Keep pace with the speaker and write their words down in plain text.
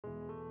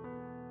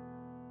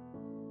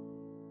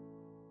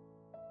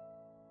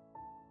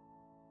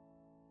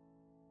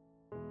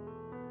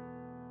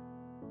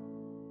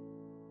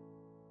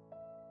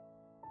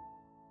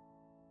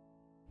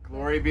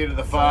Glory be to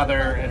the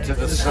Father, and to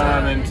the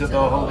Son, and to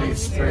the Holy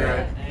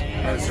Spirit,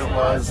 as it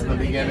was in the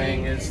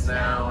beginning, is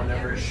now, and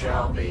ever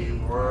shall be,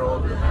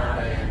 world without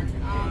end.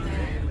 Amen.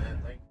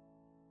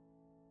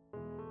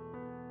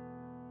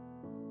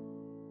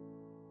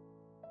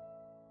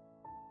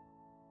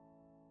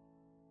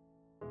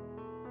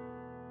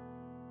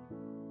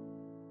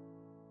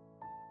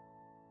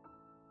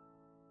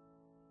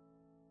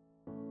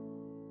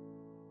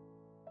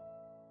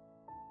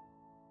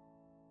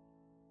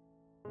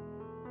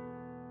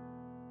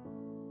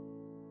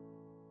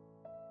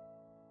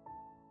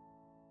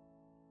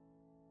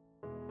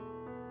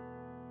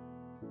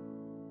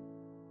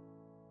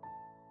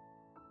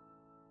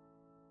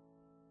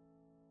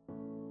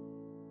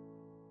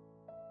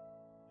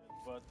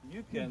 But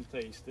you can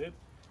taste it,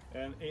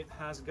 and it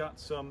has got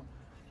some,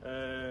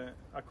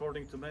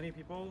 according to many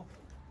people,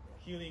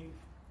 healing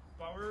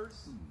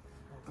powers.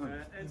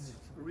 It's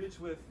rich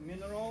with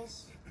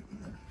minerals.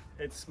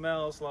 It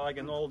smells like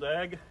an old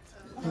egg.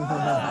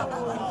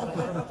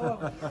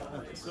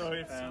 So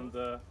it's, and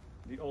the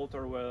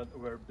altar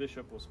where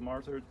Bishop was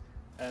martyred,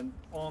 and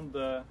on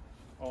the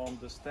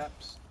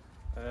steps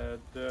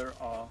there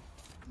are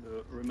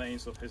the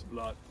remains of his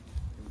blood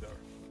in there.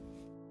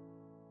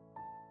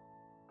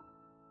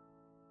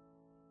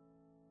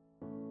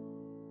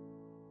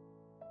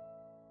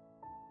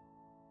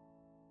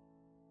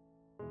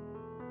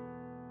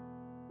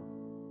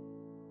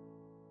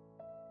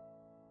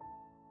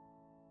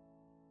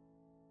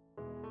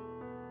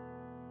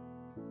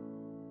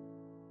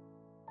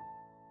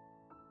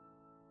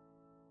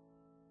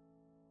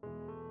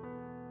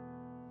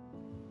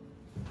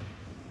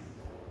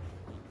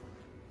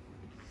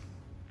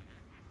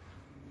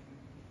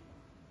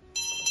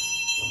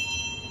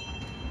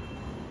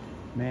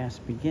 Mass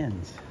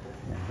begins,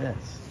 and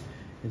this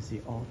is the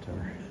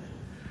altar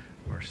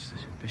where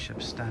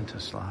Bishop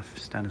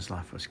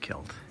Stanislav was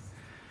killed.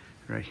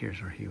 Right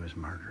here's where he was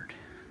murdered.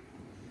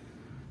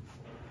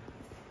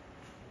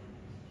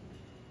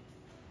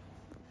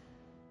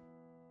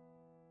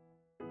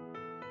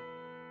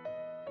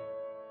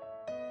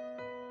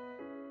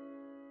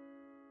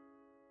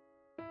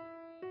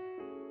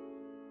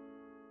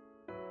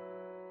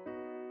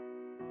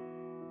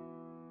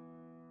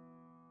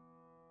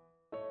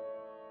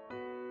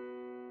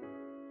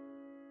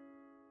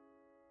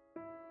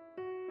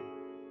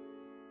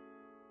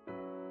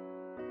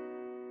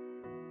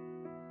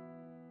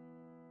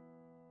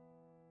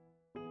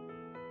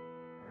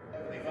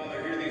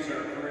 Father, hear these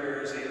our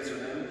prayers, answer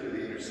them through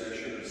the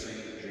intercession of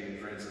Saint Jane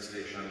Francis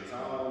de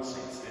Chantal,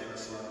 Saint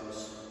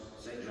Stanislaus,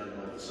 Saint John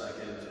Paul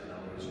II, and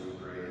always we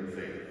pray in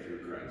faith through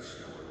Christ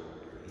our Lord.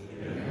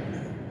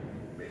 Amen.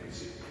 May we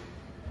see.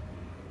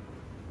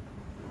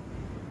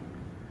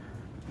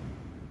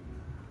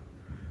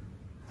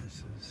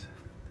 This is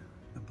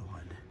the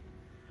blood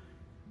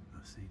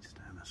of Saint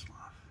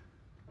Stanislav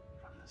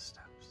from the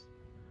steps.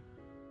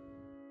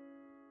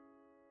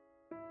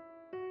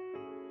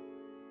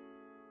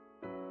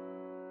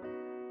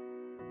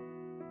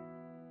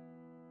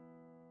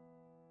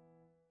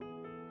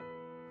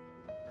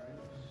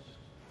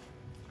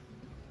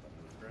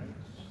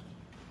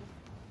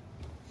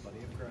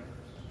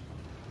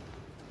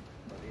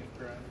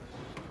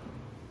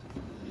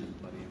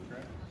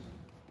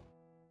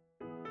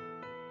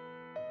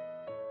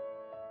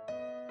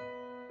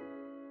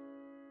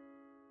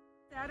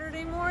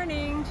 Saturday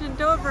morning, Dzień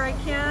dobry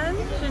Ken,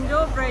 Dzień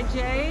dobry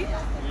Jay,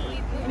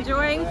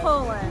 enjoying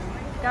Poland.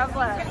 God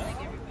bless.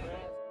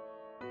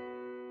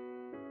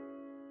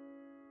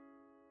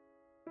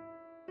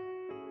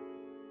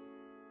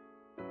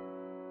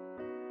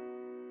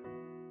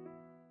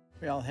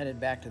 We all headed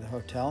back to the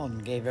hotel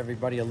and gave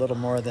everybody a little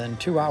more than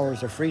 2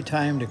 hours of free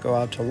time to go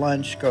out to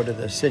lunch, go to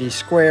the city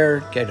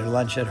square, get a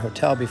lunch at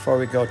hotel before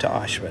we go to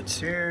Auschwitz.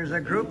 Here's a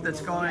group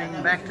that's going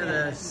back to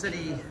the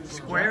city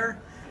square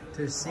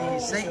to see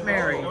St.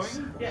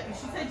 Mary's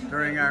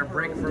during our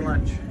break for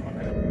lunch.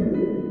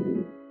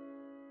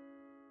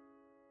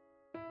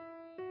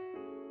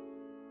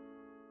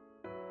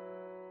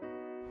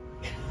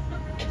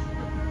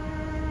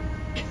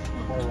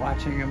 We're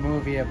watching a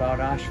movie about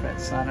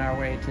Auschwitz on our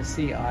way to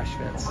see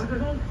Auschwitz.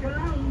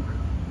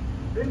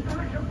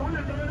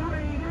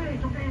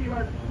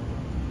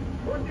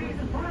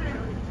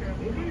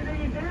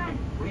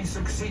 We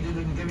succeeded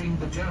in giving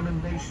the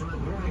German nation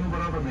and ruling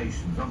over other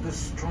nations, of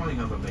destroying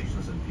other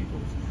nations and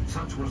peoples.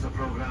 Such was the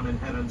program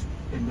inherent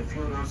in the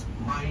Führer's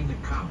Mein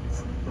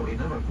Kampf, though he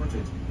never put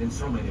it in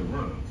so many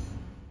words.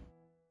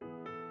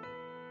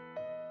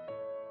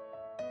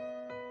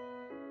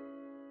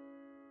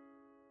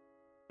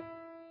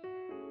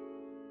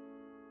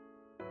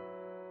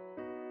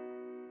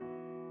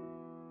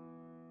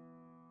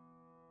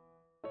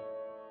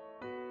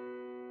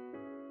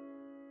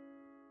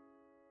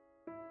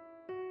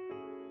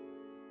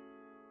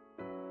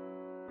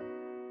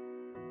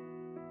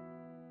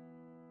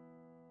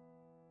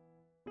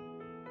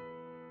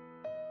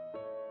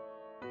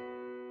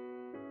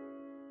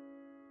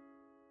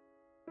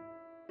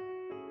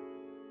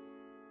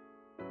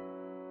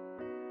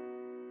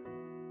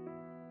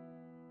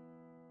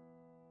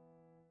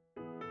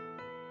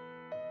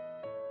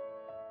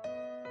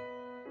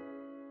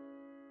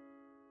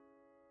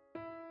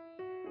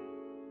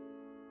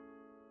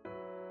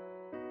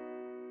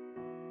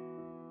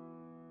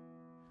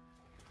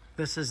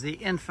 This is the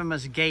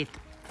infamous gate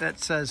that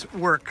says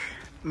work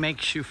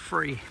makes you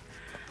free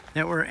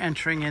that we're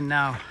entering in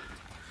now.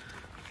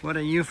 What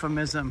a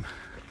euphemism.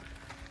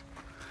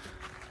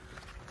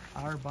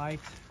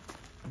 Arbeit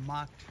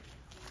macht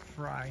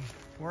frei.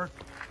 Work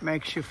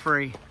makes you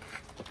free.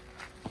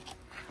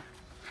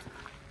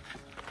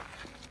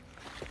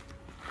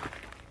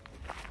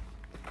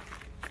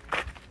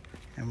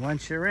 And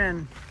once you're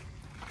in,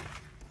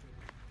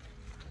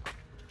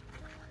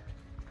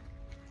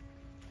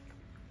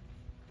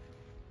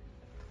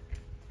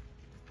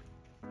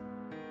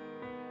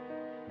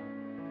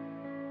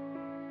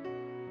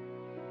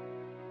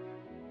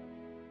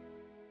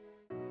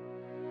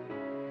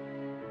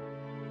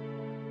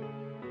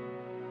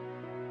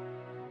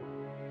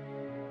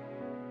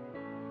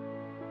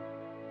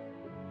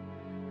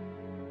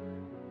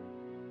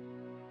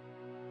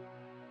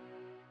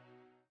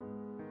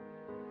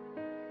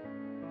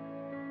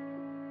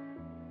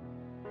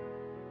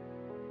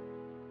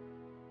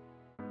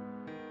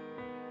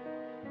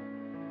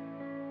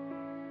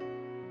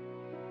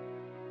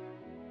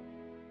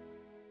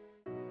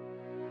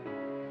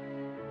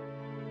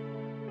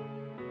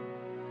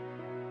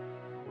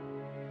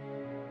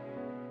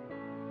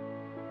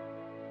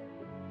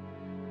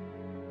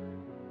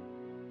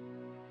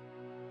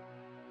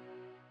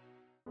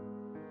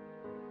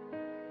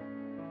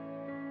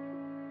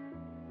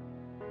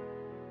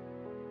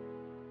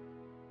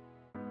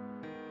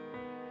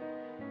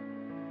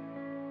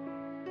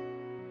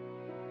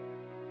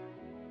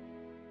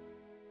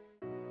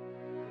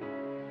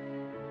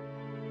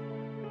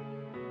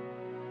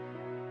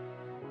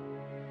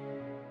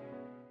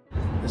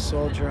 the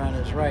soldier on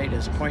his right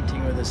is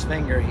pointing with his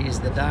finger. He's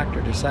the doctor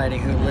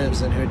deciding who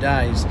lives and who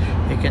dies.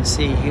 You can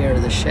see here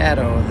the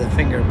shadow of the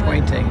finger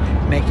pointing,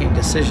 making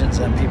decisions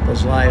on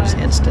people's lives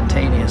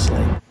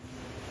instantaneously.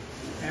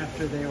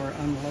 After they were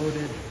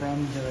unloaded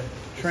from the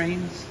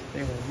trains,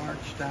 they were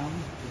marched down,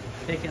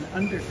 taken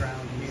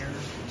underground here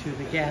to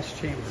the gas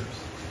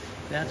chambers.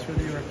 That's where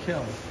they were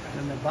killed.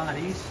 Then the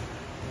bodies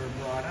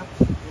were brought up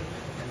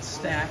and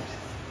stacked,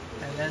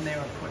 and then they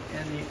were put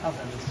in the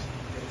ovens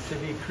to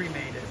be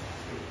cremated.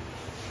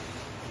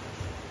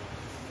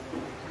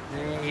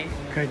 They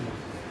could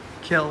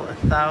kill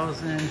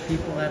 1,000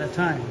 people at a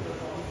time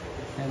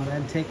and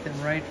then take them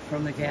right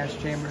from the gas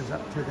chambers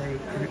up to the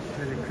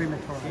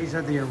crematorium. These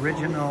are the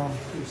original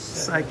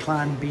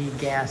Zyklon B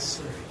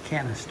gas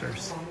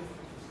canisters,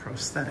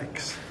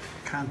 prosthetics,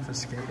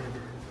 confiscated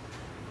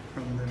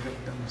from the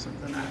victims of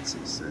the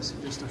Nazis. This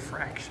is just a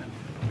fraction.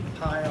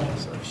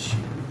 Piles of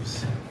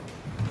shoes.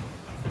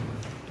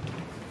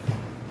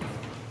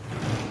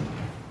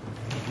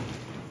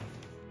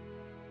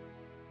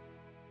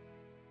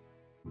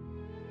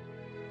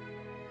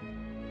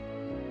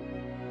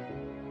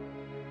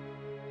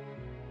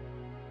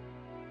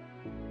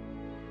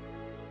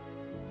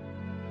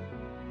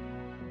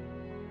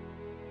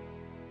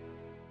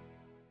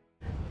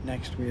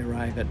 Next we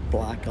arrive at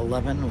Block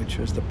 11, which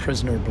was the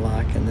prisoner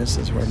block, and this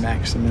is where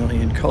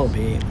Maximilian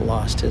Kolbe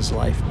lost his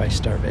life by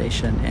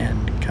starvation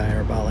and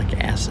carbolic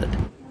acid.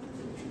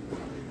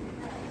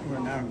 We're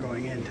now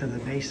going into the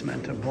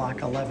basement of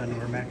Block 11,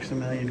 where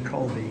Maximilian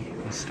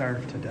Kolbe was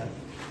starved to death.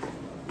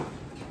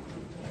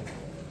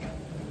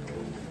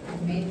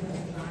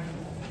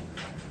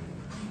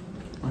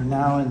 We're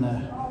now in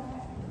the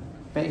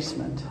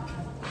basement.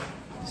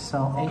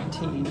 Cell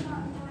 18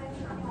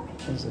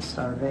 is a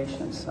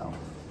starvation cell.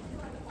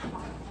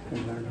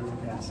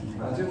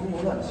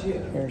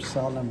 Here's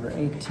cell number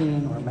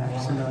 18, where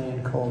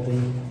Maximilian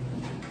Kolbe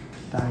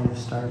died of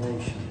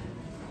starvation.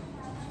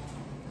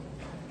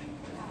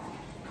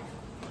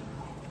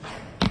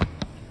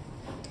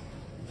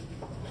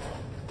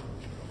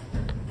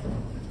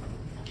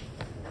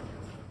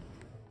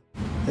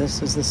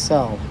 This is the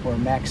cell where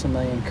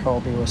Maximilian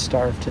Kolbe was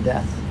starved to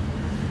death.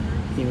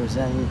 He was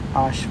in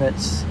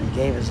Auschwitz and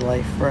gave his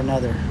life for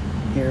another.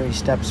 Here he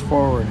steps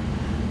forward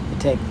to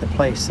take the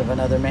place of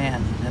another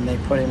man, and they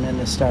put him in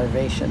the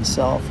starvation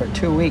cell for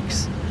 2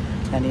 weeks,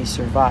 and he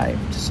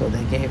survived, so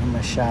they gave him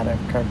a shot of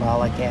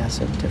carbolic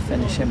acid to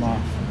finish him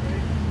off.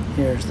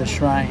 Here's the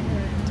shrine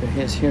to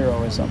his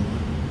heroism,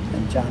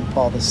 and John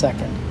Paul II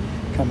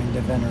coming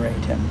to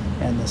venerate him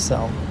and the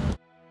cell.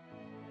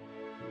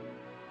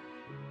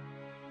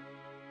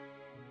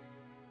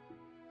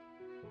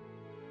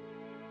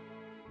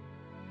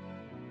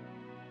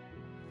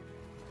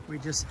 We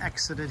just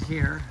exited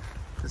here.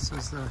 This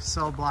was the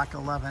cell block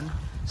 11,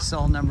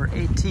 cell number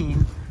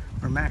 18,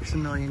 where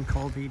Maximilian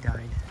Kolbe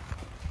died.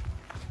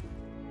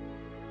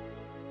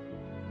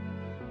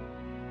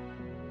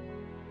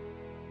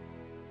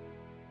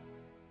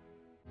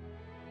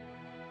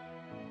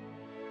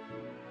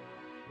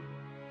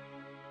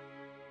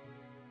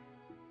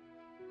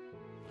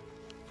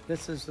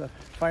 This is the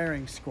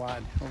firing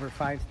squad. Over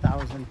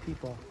 5,000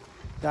 people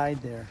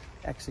died there,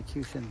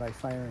 execution by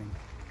firing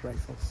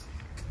rifles.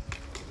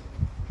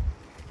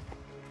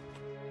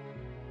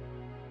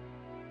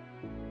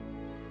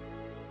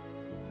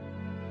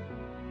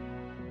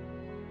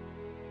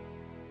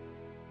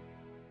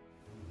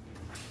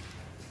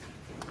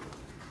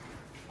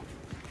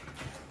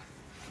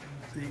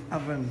 The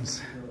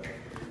ovens,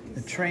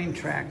 the train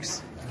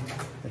tracks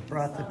that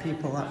brought the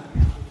people up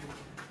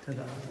to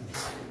the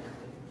ovens.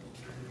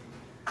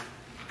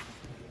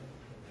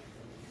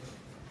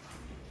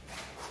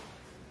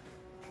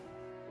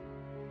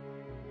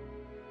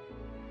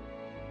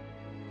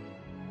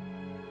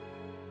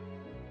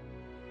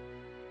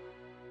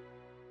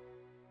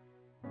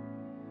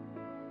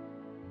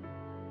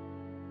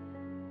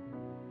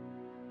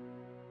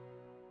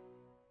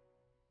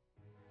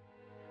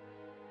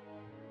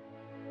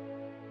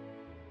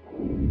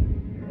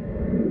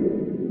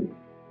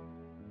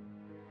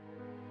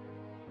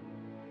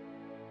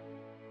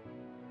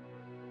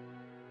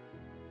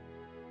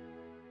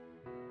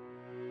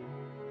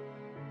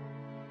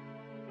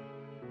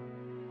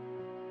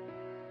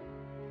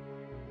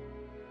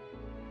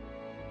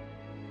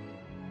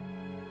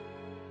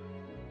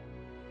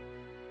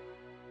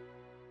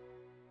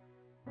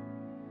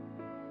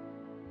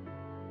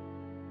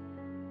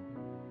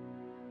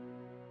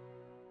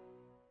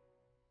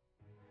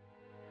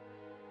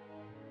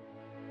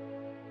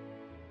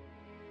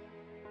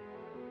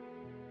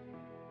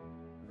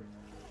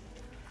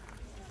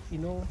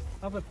 In all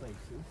other places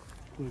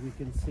where we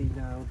can see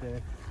now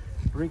the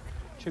brick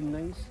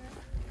chimneys,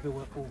 there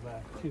were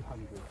over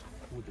 200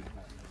 wooden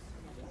barracks.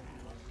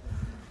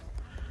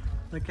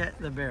 Look at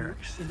the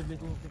barracks. In the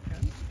middle of the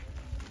camp.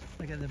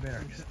 Look at the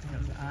barracks. It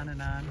goes on and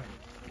on,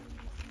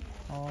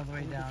 all the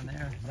way down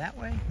there. That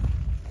way,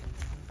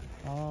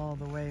 all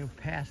the way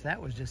past. That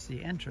was just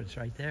the entrance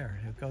right there.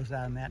 It goes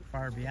on that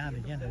far beyond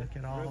again. Look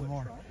at all the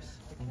more.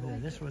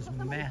 This was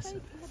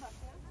massive.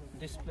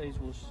 This place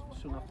was,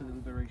 soon after the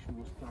liberation,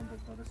 was plundered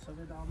by the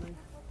Soviet army.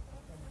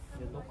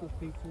 The local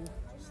people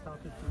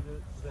started to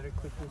do very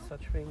quickly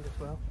such thing as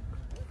well.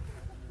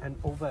 And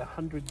over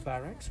 100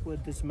 barracks were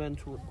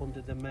dismantled on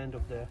the demand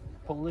of the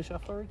Polish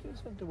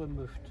authorities, and they were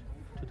moved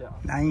to the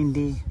army.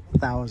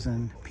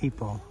 90,000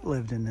 people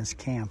lived in this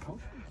camp,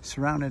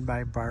 surrounded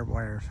by barbed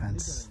wire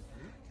fence.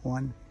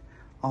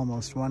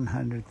 Almost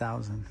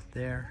 100,000.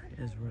 There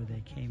is where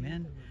they came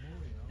in,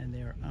 and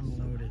they were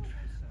unloaded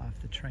off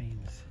the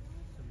trains.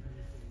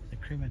 The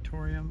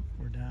crematorium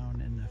were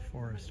down in the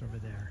forest over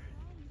there.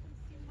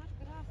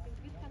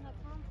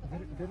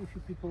 Very few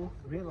people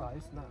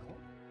realize now.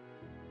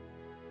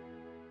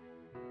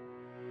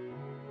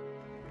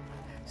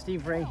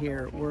 Steve Ray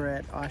here. We're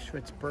at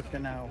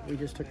Auschwitz-Birkenau. We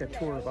just took a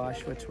tour of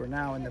Auschwitz. We're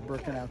now in the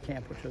Birkenau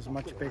camp, which was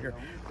much bigger.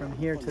 From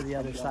here to the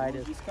other side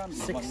is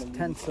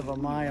 6/10 of a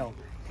mile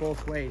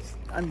both ways.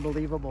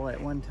 Unbelievable. At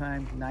one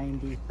time,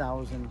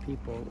 90,000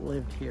 people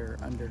lived here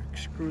under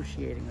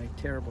excruciatingly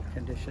terrible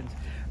conditions.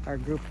 Our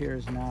group here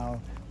is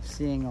now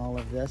seeing all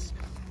of this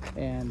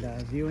and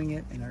viewing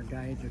it, and our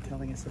guides are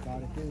telling us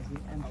about it. Here's the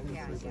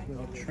entrance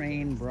where the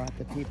train brought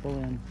the people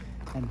in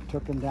and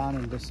took them down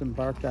and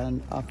disembarked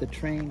off the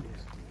train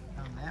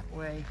down that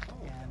way,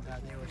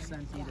 and they were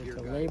sent either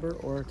to labor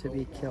or to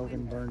be killed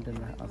and burned in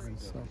the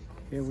ovens. So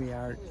here we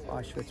are at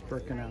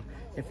Auschwitz-Birkenau.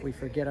 If we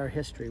forget our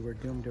history, we're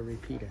doomed to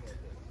repeat it.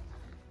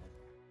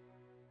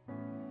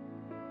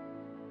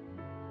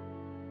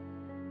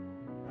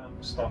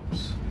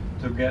 Stops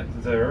to get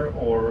there,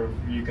 or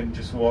you can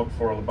just walk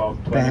for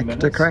about 20 Back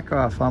minutes. to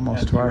Krakow,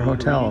 almost to our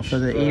hotel for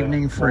the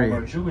evening free.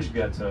 Former Jewish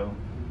ghetto,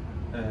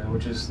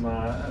 which is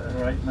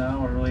right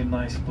now a really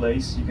nice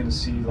place. You can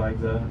see like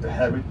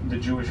the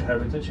Jewish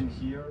heritage in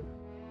here.